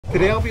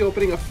Today I'll be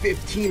opening a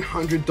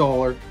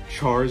 $1,500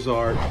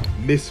 Charizard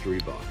Mystery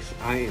Box.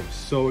 I am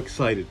so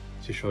excited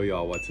to show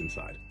y'all what's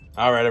inside.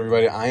 All right,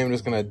 everybody, I am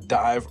just gonna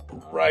dive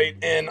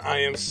right in. I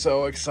am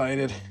so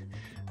excited.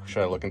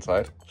 Should I look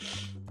inside?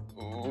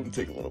 Ooh,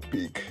 take a little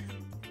peek.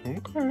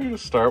 Okay, to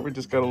start, we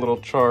just got a little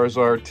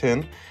Charizard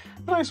tin.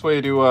 A nice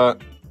way to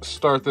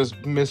start this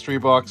mystery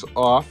box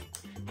off.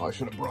 Oh, I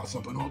should have brought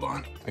something, hold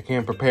on. I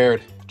came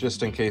prepared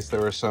just in case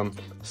there was some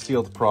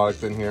sealed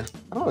product in here.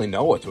 I don't really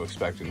know what to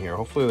expect in here.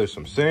 Hopefully there's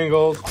some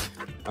singles,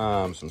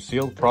 some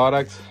sealed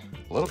product,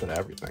 a little bit of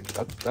everything.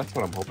 That's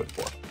what I'm hoping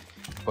for.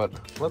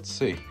 But let's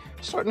see.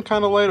 Starting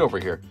kind of light over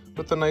here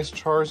with the nice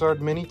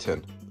Charizard mini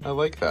tin. I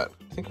like that.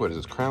 I think, what is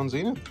this, Crown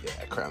Zenith?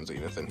 Yeah, Crown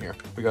Zenith in here.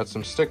 We got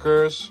some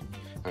stickers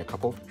and a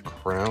couple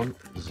Crown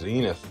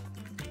Zenith.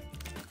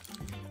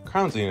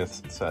 Crown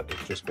Zenith set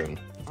has just been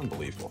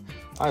unbelievable.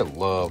 I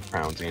love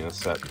Crown Zenith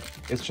set.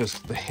 It's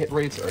just, the hit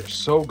rates are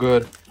so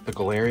good. The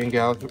Galarian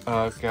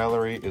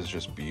gallery is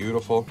just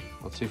beautiful.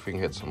 Let's see if we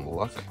can get some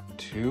luck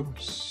to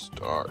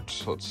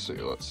start. Let's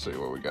see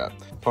what we got.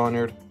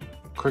 Ponyard,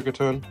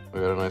 Cricketon.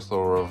 We got a nice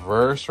little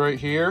reverse right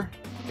here.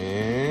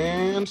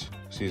 And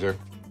Caesar.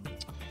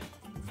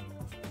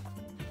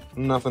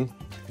 Nothing.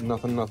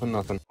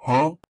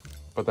 Huh?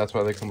 But that's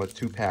why they come with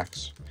 2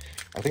 packs.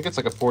 I think it's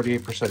like a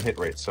 48% hit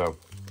rate, so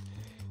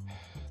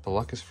the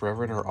luck is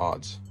forever in our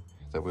odds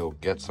that we'll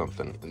get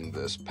something in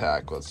this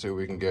pack. Let's see what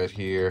we can get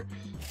here.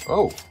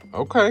 Oh,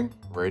 okay.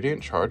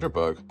 Radiant Charger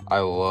Bug. I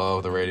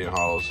love the Radiant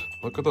Hollows.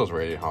 Look at those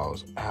Radiant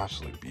Hollows.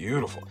 Absolutely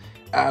beautiful.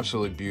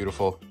 Absolutely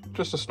beautiful.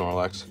 Just a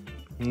Snorlax.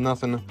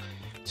 Nothing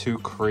too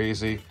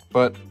crazy.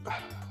 But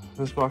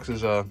this box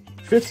is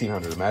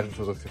 $1,500. Imagine if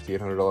it was a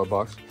 $5,800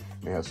 box.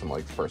 May have some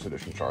like first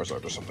edition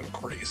Charizard or something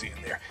crazy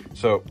in there.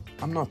 So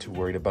I'm not too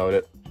worried about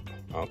it.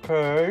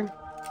 Okay.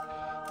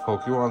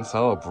 Pokemon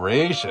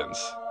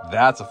Celebrations.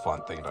 That's a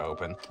fun thing to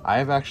open. I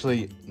have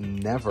actually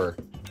never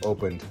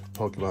opened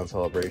Pokemon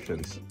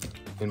Celebrations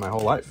in my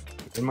whole life.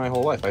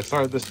 I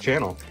started this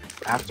channel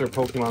after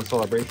Pokemon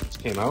Celebrations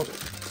came out.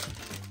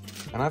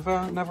 And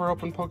I've never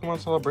opened Pokemon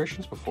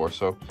Celebrations before,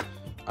 so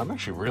I'm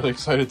actually really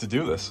excited to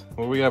do this.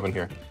 What do we have in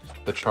here?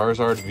 The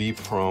Charizard V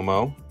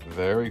promo.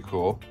 Very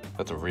cool.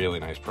 That's a really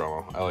nice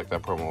promo. I like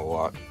that promo a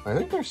lot. I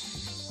think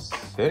there's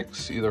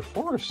 6, either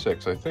 4 or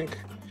 6, I think.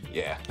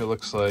 Yeah, it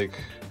looks like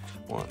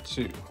 1,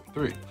 2,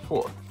 3,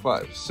 4,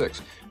 5,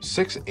 6.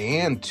 6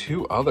 and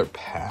 2 other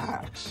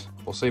packs.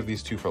 We'll save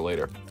these 2 for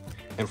later.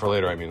 And for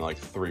later, I mean like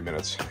 3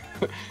 minutes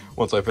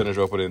once I finish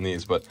opening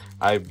these. But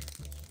I'm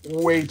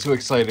way too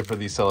excited for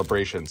these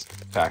Celebrations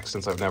packs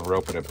since I've never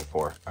opened it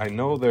before. I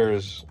know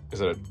there's,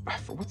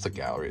 what's the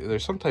gallery?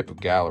 There's some type of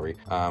gallery.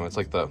 It's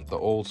like the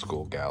old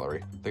school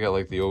gallery. They got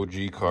like the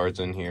OG cards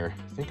in here.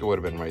 I think it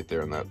would have been right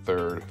there in that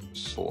 3rd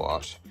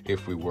slot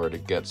if we were to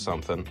get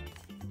something.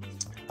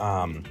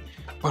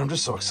 But I'm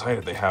just so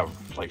excited. They have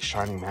like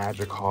Shining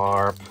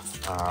Magikarp.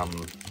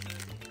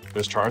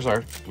 There's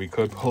Charizard. We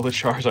could pull the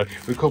Charizard.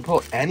 We could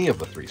pull any of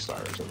the 3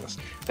 starters in this.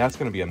 That's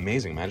going to be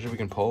amazing. Imagine if we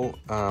can pull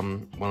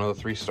one of the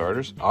 3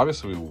 starters.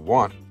 Obviously, we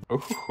want,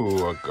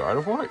 ooh, a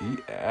Gardevoir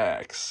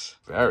EX.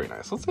 Very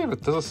nice. Let's see if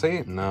it, does it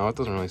say? No, it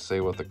doesn't really say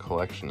what the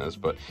collection is,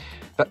 but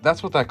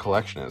that's what that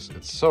collection is.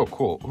 It's so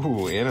cool.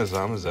 Ooh, and a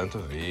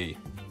Zamazenta V.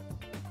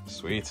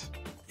 Sweet.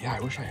 Yeah, I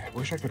wish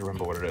I could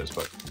remember what it is,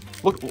 but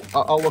look,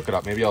 I'll look it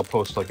up. Maybe I'll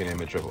post like an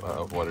image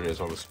of what it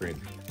is on the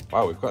screen.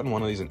 Wow, we've gotten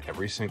one of these in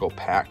every single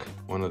pack.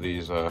 One of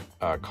these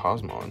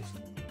Cosmon.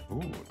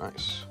 Ooh,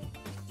 nice.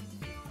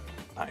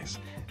 Nice.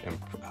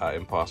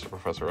 Imposter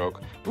Professor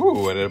Oak.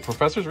 Ooh, and a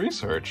Professor's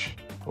Research.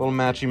 A little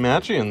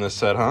matchy-matchy in this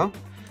set, huh?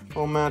 A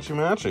little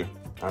matchy-matchy.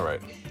 All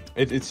right.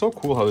 It's so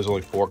cool how there's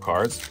only 4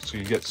 cards, so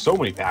you get so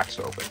many packs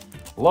to open.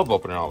 Love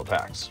opening all the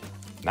packs.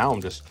 Now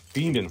I'm just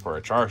fiending for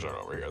a Charizard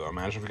over here, though.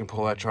 Imagine if we can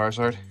pull that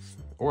Charizard.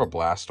 Or a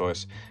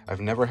Blastoise. I've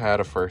never had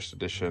a first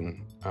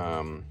edition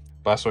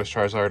Blastoise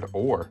Charizard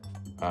or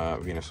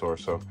Venusaur,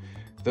 so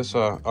this,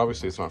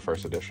 obviously it's not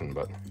first edition,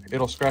 but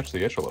it'll scratch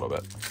the itch a little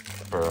bit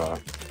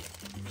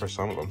for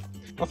some of them.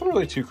 Nothing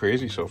really too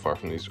crazy so far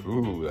from these.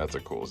 Ooh, that's a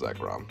cool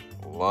Zekrom.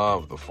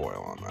 Love the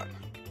foil on that.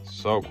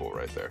 So cool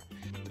right there.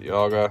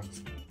 Dialga,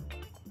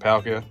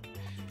 Palkia,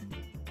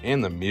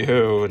 and the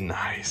Mew.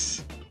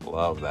 Nice.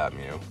 Love that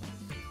Mew.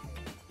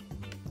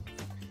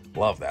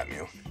 Love that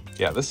Mew.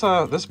 Yeah, this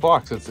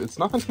box, it's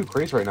nothing too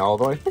crazy right now,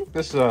 although I think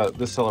this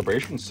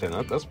Celebration tin,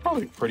 that's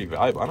probably pretty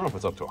valuable. I don't know if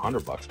it's up to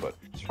 $100, but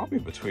it's probably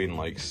between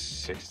like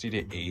 60 to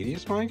 80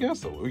 is my guess.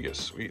 The Lugia's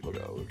sweet. Look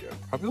at that Lugia.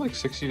 Probably like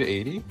 60 to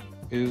 80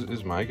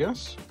 is my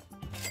guess.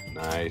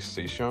 Nice.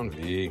 Seishun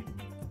V.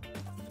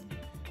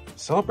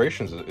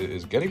 Celebrations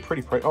is getting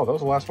pretty pricey. Oh, that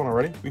was the last one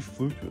already? We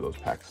flew through those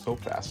packs so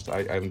fast.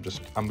 I'm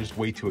just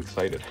way too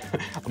excited.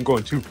 I'm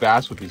going too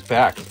fast with these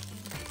packs.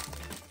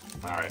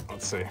 All right,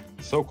 let's see.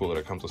 So cool that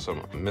it comes with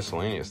some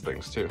miscellaneous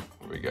things too.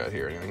 What we got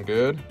here? Anything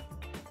good?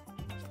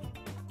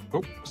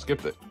 Oh,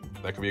 skipped it.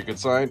 That could be a good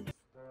sign.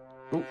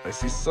 Oh, I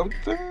see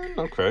something.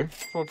 Okay,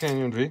 Full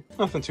Canyon V.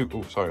 Nothing too.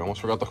 Oh, sorry,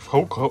 almost forgot the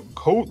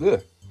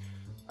code.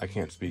 I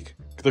can't speak.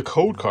 The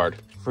code card.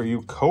 for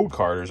you code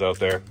carders out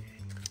there.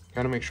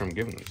 Gotta make sure I'm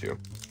giving them to you.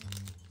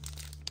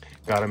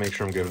 Gotta make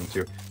sure I'm giving them to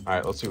you. All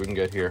right, let's see what we can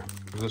get here.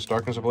 Is this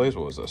Darkness Ablaze?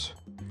 What was this?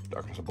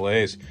 Darkness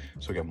Ablaze.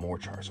 So we got more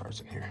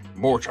Charizards in here.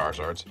 More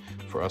Charizards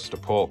for us to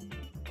pull.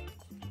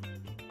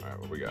 All right,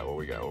 what we got? What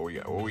we got? What we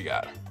got? What we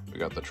got? We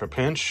got the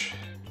Trapinch.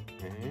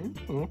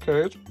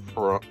 Okay, it's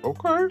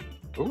okay.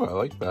 Ooh, I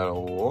like that a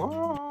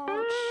lot.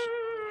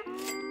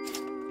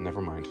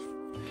 Never mind.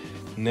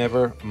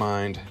 Never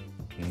mind.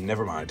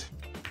 Never mind.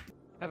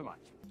 Never mind.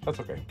 That's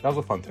okay. That was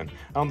a fun 10.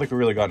 I don't think we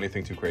really got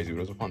anything too crazy, but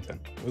it was a fun 10.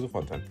 It was a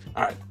fun 10.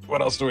 All right,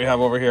 what else do we have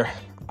over here?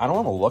 I don't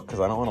want to look because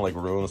I don't want to like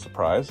ruin the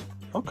surprise.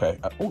 Okay.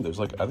 Oh, there's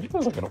like, I think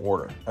there's like an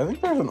order. I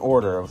think there's an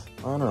order of,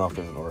 I don't know if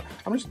there's an order.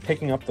 I'm just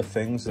picking up the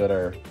things that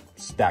are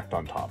stacked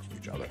on top of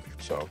each other.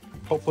 So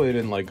hopefully it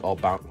didn't like all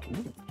bounce.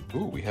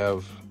 Ooh, we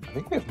have, I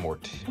think we have more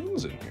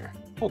tins in here.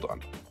 Hold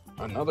on.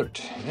 Another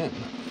tin.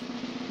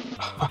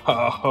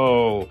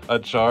 Oh, a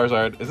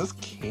Charizard. Is this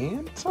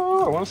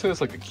Kanto? I want to say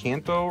it's like a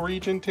Kanto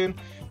region tin.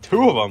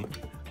 2 of them.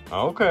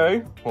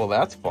 Okay. Well,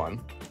 that's fun.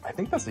 I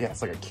think that's, yeah,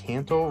 it's like a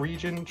Kanto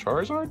region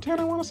Charizard tin,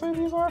 I want to say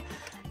these are.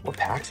 What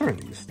packs are in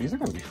these? These are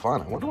going to be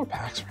fun. I wonder what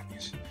packs are in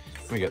these.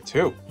 We get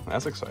 2.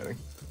 That's exciting.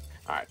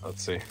 All right,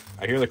 let's see.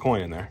 I hear the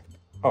coin in there.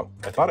 Oh,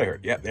 I thought I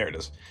heard. Yeah, there it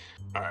is.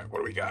 All right, what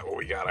do we got? What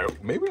we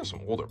got? Maybe there's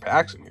some older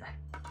packs in here.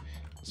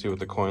 Let's see what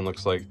the coin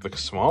looks like. The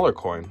smaller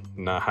coin.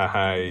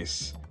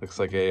 Nice. Looks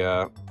like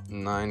a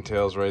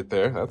Ninetales right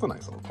there. That's a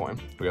nice little coin.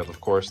 We have, of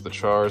course, the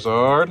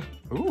Charizard.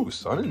 Ooh,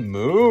 Sun and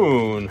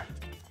Moon.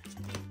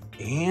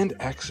 And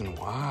X and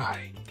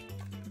Y.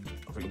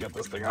 If we can get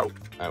this thing out.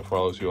 For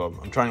all those you,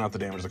 I'm trying not to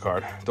damage the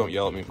card. Don't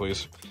yell at me,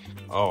 please.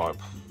 Oh,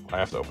 I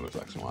have to open this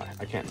X and Y.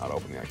 I can't not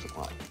open the X and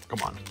Y. Come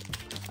on.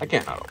 I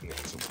can't not open the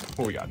X and Y.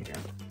 What we got in here?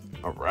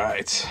 All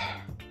right.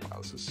 Wow,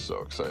 this is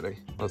so exciting.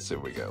 Let's see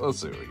what we get. Let's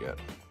see what we get.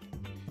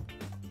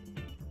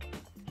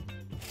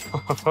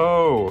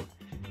 Oh,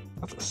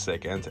 that's a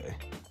sick Entei.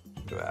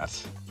 Look at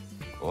that.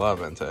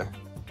 Love Entei.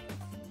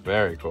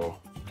 Very cool.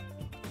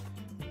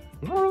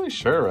 I'm not really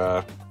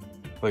sure,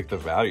 like, the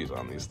values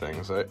on these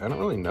things. I don't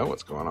really know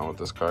what's going on with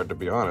this card, to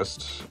be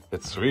honest.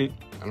 It's sweet.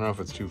 I don't know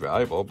if it's too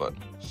valuable, but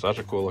such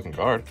a cool looking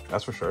card.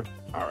 That's for sure.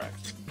 All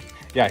right.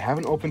 Yeah, I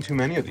haven't opened too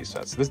many of these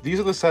sets.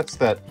 These are the sets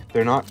that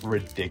they're not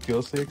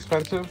ridiculously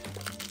expensive,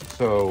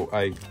 so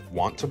I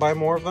want to buy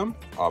more of them,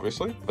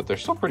 obviously, but they're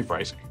still pretty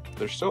pricey.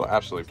 They're still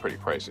absolutely pretty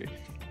pricey.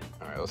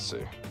 All right, let's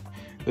see.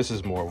 This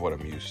is more of what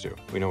I'm used to.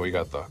 We know we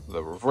got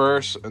the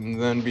reverse,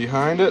 and then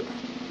behind it,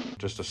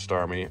 just a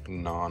Starmie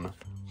non-hollow.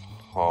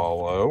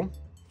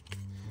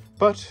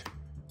 But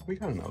we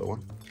got another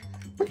one.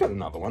 We got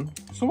another one.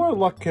 So our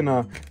luck can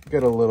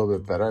get a little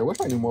bit better. I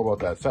wish I knew more about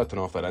that set to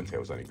know if that Entei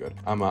was any good.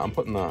 I'm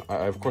putting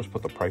I of course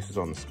put the prices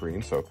on the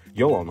screen, so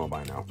you'll all know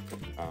by now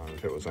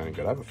if it was any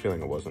good. I have a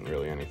feeling it wasn't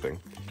really anything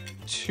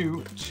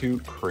too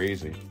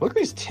crazy. Look at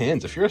these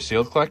tins. If you're a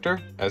sealed collector,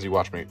 as you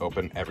watch me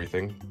open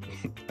everything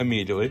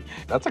immediately,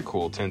 that's a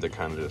cool tin to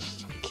kind of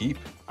just keep.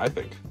 I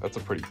think that's a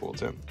pretty cool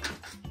tin.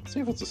 Let's see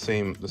if it's the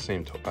same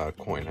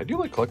coin. I do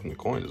like collecting the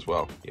coins as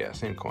well. Yeah,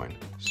 same coin.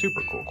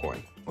 Super cool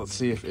coin. Let's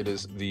see if it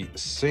is the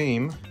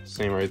same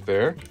right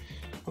there.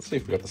 Let's see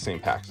if we got the same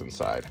packs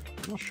inside.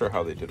 I'm not sure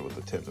how they did with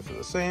the tins. If they're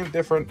the same,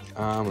 different.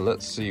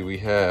 Let's see. We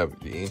have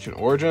the Ancient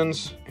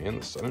Origins and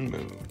the Sun and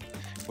Moon.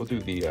 We'll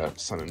do the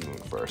Sun and Moon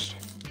first.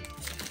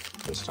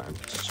 This time,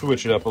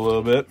 switch it up a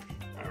little bit.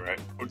 All right,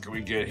 what can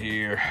we get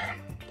here?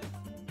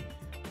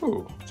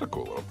 Ooh, it's a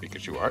cool little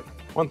Pikachu art.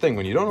 One thing,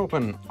 when you don't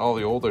open all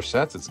the older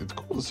sets, it's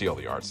cool to see all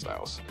the art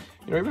styles.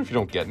 You know, even if you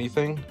don't get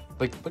anything,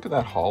 like, look at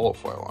that holo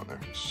foil on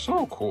there.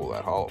 So cool,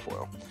 that holo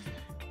foil.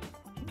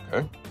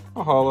 Okay,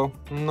 a holo.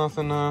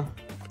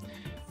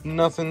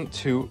 Nothing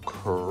too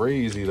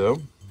crazy,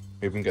 though.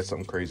 Maybe we can get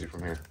something crazy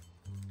from here.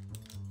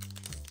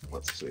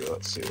 Let's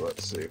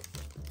see.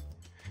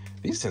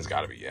 These tins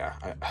gotta be, yeah.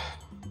 I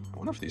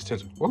wonder if these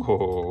tins,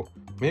 whoa.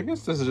 Maybe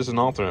this is just an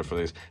alternate for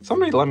these.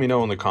 Somebody let me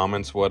know in the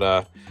comments what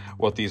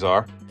these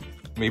are.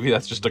 Maybe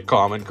that's just a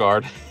common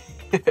card.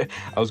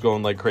 I was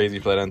going like crazy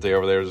for that Entei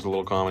over there. There's a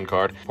little common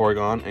card.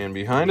 Porygon, and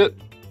behind it,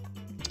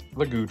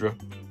 the Gudra.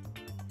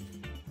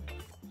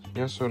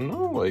 Yeah, so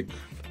no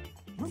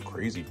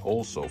crazy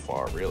pulls so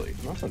far, really.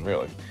 Nothing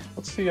really.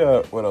 Let's see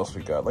what else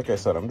we got. Like I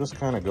said, I'm just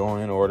kind of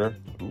going in order.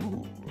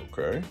 Ooh,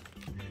 okay.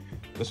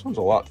 This one's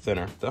a lot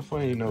thinner.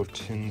 Definitely no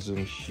tins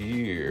in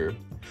here.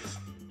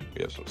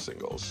 We have some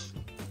singles.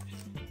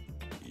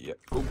 Yep.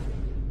 Ooh.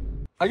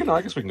 I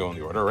guess we can go in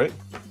the order, right?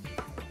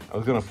 I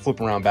was gonna flip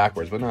around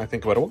backwards, but now I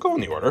think about it, we'll go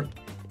in the order.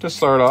 To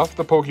start off,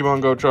 the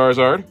Pokemon Go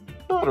Charizard.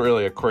 Not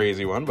really a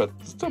crazy one, but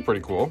still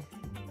pretty cool.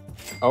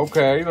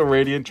 Okay, the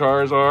Radiant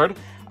Charizard.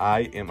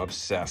 I am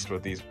obsessed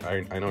with these.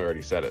 I know I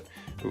already said it.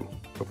 Ooh,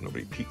 hope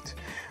nobody peeked.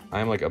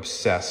 I'm like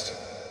obsessed.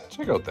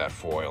 Check out that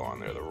foil on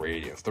there, the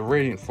Radiance. The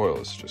Radiant foil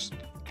is just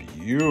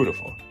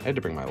beautiful. I had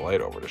to bring my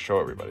light over to show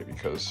everybody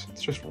because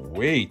it's just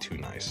way too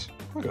nice.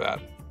 Look at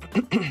that.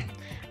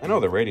 I know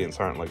the Radiants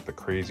aren't like the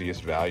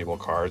craziest valuable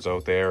cards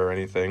out there or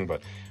anything,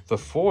 but the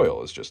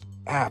foil is just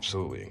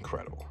absolutely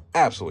incredible.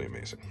 Absolutely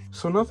amazing.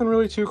 So nothing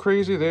really too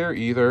crazy there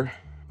either.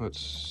 Let's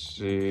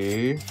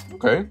see.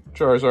 Okay,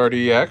 Charizard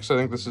EX. I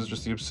think this is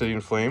just the Obsidian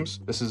Flames.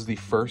 This is the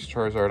first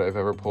Charizard I've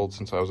ever pulled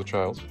since I was a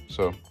child,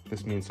 so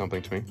this means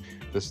something to me.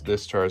 This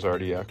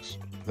Charizard EX,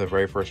 the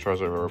very first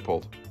Charizard I've ever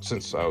pulled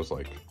since I was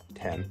like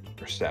 10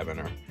 or 7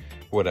 or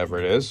whatever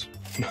it is.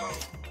 No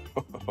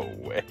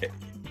way.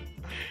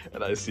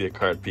 And I see a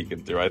card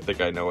peeking through. I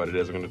think I know what it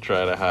is. I'm gonna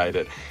try to hide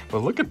it. But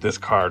look at this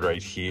card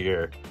right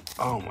here.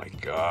 Oh my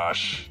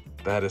gosh.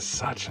 That is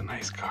such a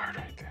nice card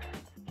right there.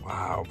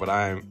 Wow, but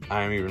I'm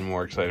even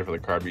more excited for the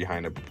card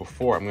behind it. But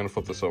before, I'm gonna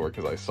flip this over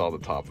because I saw the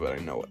top of it.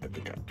 I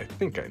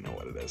think I know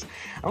what it is.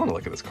 I want to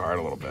look at this card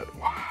a little bit.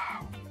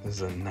 Wow, this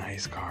is a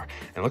nice card,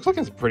 and it looks like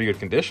it's in pretty good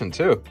condition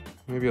too.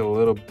 Maybe a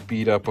little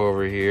beat up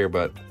over here,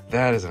 but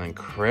that is an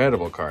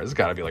incredible card. This has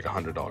got to be like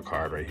 $100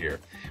 card right here.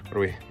 What do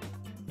we?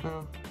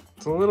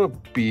 It's a little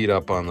beat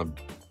up on the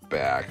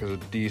back. There's a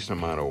decent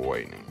amount of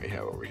whitening we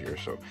have over here,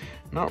 so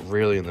not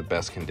really in the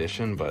best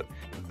condition. But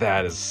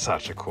that is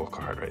such a cool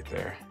card right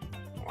there.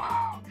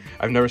 Wow,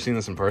 I've never seen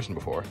this in person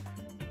before.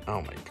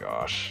 Oh my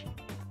gosh.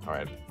 All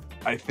right,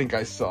 I think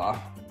I saw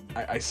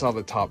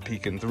the top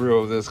peeking through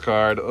of this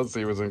card. Let's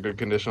see if it's in good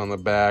condition on the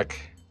back.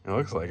 It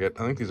looks like it.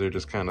 I think these are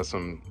just kind of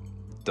some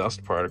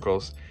dust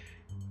particles.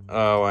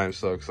 Oh, I'm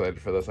so excited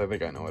for this. I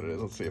think I know what it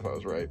is. Let's see if I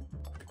was right.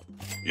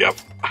 Yep,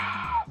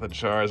 the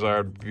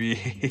Charizard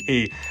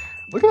B.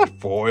 Look at that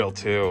foil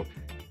too.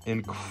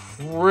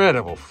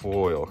 Incredible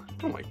foil.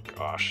 Oh my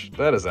gosh,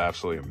 that is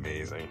absolutely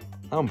amazing.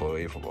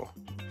 Unbelievable.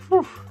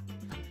 Whew.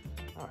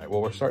 All right,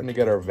 well, we're starting to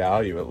get our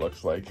value, it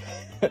looks like.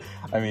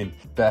 I mean,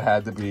 that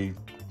had to be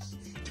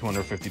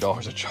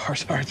 $250 of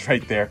Charizards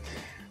right there.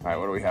 All right,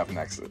 what do we have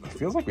next? It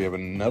feels like we have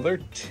another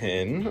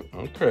tin.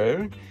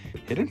 Okay.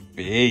 Hidden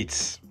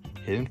Fates.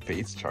 Hidden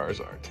Fates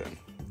Charizard tin.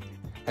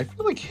 I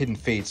feel like Hidden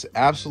Fates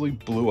absolutely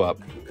blew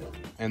up,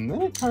 and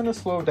then it kind of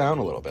slowed down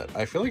a little bit.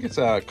 I feel like it's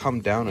come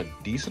down a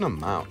decent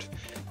amount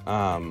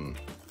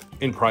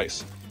in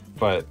price,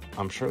 but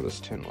I'm sure this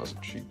tin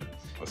wasn't cheap.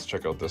 Let's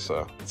check out this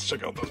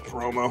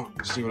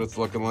promo, see what it's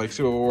looking like,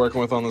 see what we're working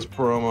with on this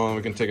promo, and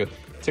we can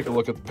take a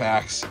look at the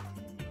packs.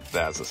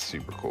 That's a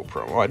super cool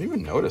promo. I didn't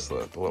even notice the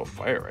little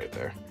fire right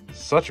there.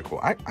 Such a cool,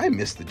 I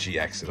miss the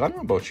GXs. I don't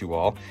know about you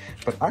all,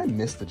 but I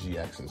miss the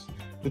GXs.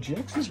 The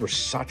GXs were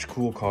such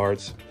cool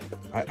cards.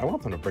 I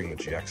want them to bring the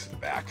GXs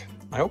back.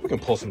 I hope we can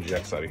pull some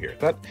GX out of here.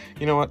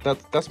 You know what,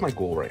 that's my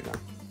goal right now.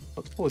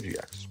 Let's pull a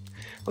GX.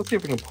 Let's see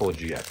if we can pull a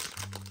GX.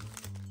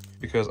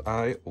 Because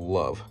I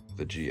love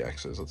the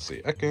GXs. Let's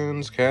see.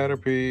 Ekans,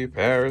 Caterpie,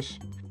 Paris.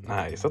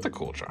 Nice. That's a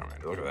cool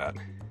Charmander. Look at that.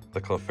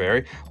 The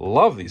Clefairy.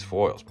 Love these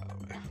foils, by the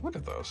way. Look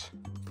at those.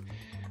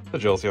 The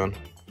Jolteon.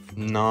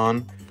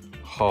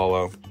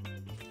 Non-hollow.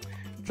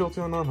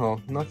 Jolteon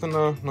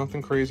non-hollow.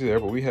 Nothing crazy there,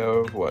 but we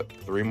have, what,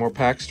 3 more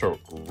packs to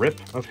rip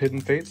of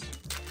Hidden Fates?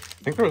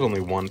 I think there was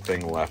only one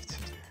thing left.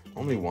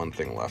 Only one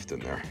thing left in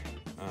there.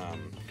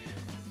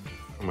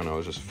 I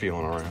was just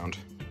feeling around.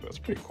 That's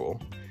pretty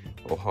cool.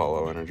 Little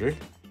hollow energy.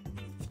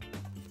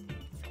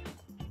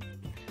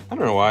 I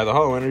don't know why, the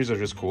hollow energies are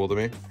just cool to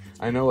me.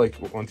 I know, like,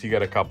 once you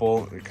get a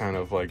couple, it kind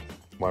of like,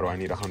 why do I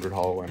need 100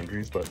 hollow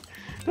energies? But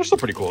they're still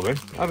pretty cool to me.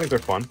 I think they're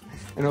fun.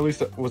 And at least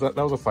that was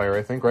a fire,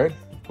 I think, right?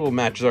 A little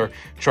matches our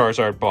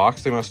Charizard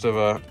box. They must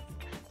have,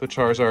 the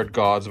Charizard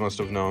gods must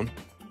have known.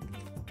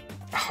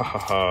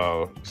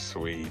 Oh,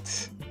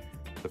 sweet.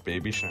 The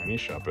baby shiny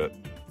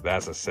Shuppet.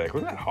 That's a sick.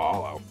 Look at that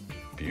hollow.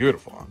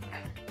 Beautiful on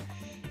there.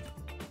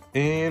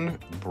 And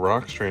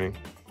Brock's training.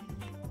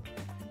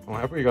 Well,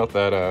 happy we got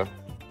that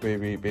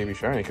baby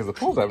shiny, because the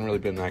pulls haven't really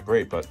been that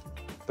great, but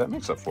that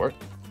makes up for it.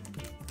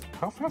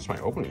 How fast am I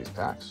opening these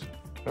packs?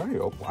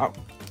 Wow,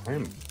 I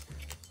am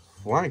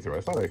flying through.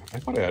 I thought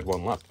I had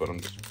one left, but I'm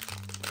just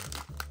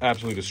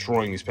absolutely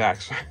destroying these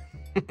packs.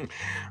 All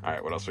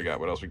right, what else we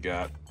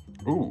got?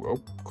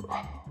 Ooh,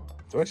 oh,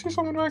 do I see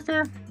something back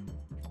there?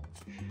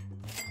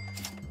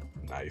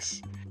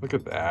 Nice. Look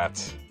at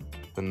that.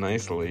 The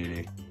nice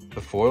lady.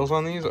 The foils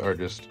on these are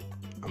just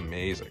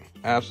amazing.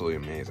 Absolutely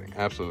amazing.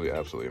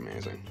 Absolutely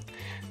amazing.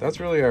 That's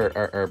really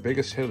our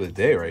biggest hit of the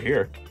day right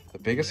here. The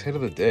biggest hit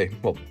of the day.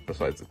 Well,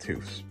 besides the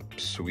 2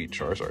 sweet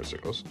Charizard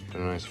signals.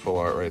 And a nice full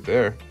art right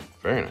there.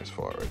 Very nice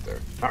full art right there.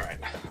 All right.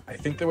 I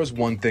think there was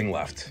one thing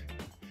left.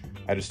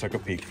 I just took a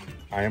peek.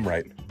 I am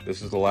right.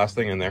 This is the last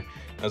thing in there.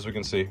 As we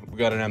can see, we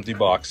got an empty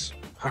box.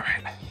 All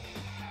right.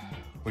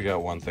 We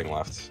got one thing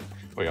left.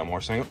 We got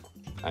more single.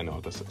 I know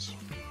what this is.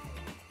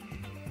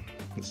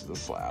 This is a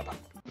slab.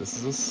 This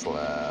is a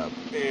slab,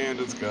 and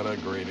it's got a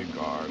graded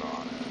guard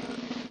on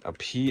it.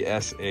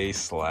 A PSA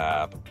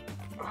slab.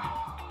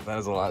 That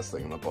is the last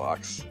thing in the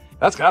box.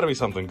 That's got to be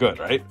something good,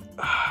 right?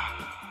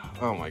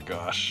 Oh my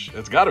gosh,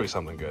 it's got to be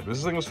something good.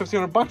 This thing was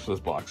 $1,500 for this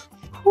box.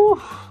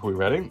 Whew. Are we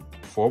ready?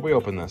 Before we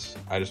open this,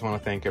 I just want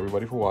to thank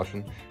everybody for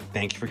watching.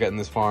 Thank you for getting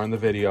this far in the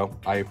video.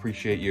 I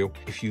appreciate you.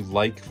 If you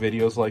like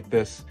videos like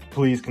this,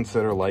 please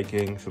consider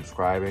liking,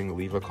 subscribing,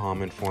 leave a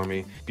comment for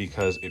me,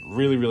 because it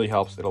really, really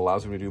helps. It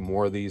allows me to do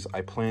more of these.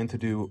 I plan to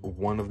do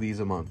one of these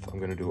a month. I'm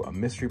going to do a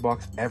mystery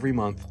box every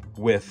month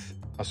with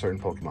a certain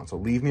Pokemon. So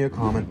leave me a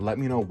comment. Let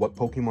me know what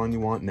Pokemon you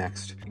want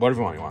next.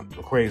 Whatever one you want.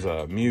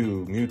 Rayquaza,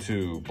 Mew,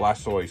 Mewtwo,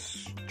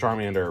 Blastoise,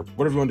 Charmander,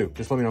 whatever you want to do.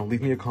 Just let me know.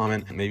 Leave me a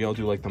comment. And maybe I'll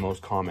do like the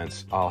most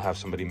comments. I'll have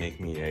somebody make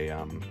me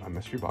a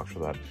mystery box for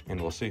that. And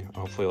we'll see.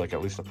 Hopefully like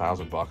at least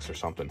 $1,000 or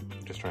something.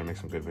 Just trying to make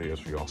some good videos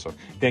for you all. So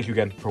thank you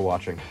again for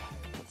watching.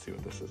 Let's see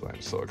what this is.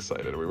 I'm so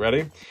excited. Are we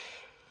ready?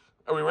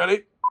 Are we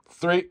ready?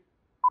 3,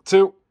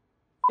 2,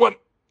 1.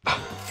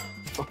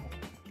 Oh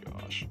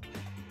gosh.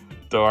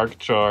 Dark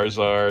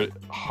Charizard,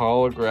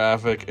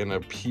 holographic in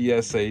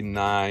a PSA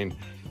 9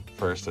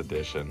 first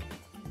edition.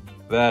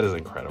 That is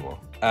incredible.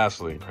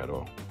 Absolutely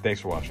incredible. Thanks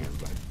for watching,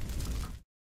 everybody.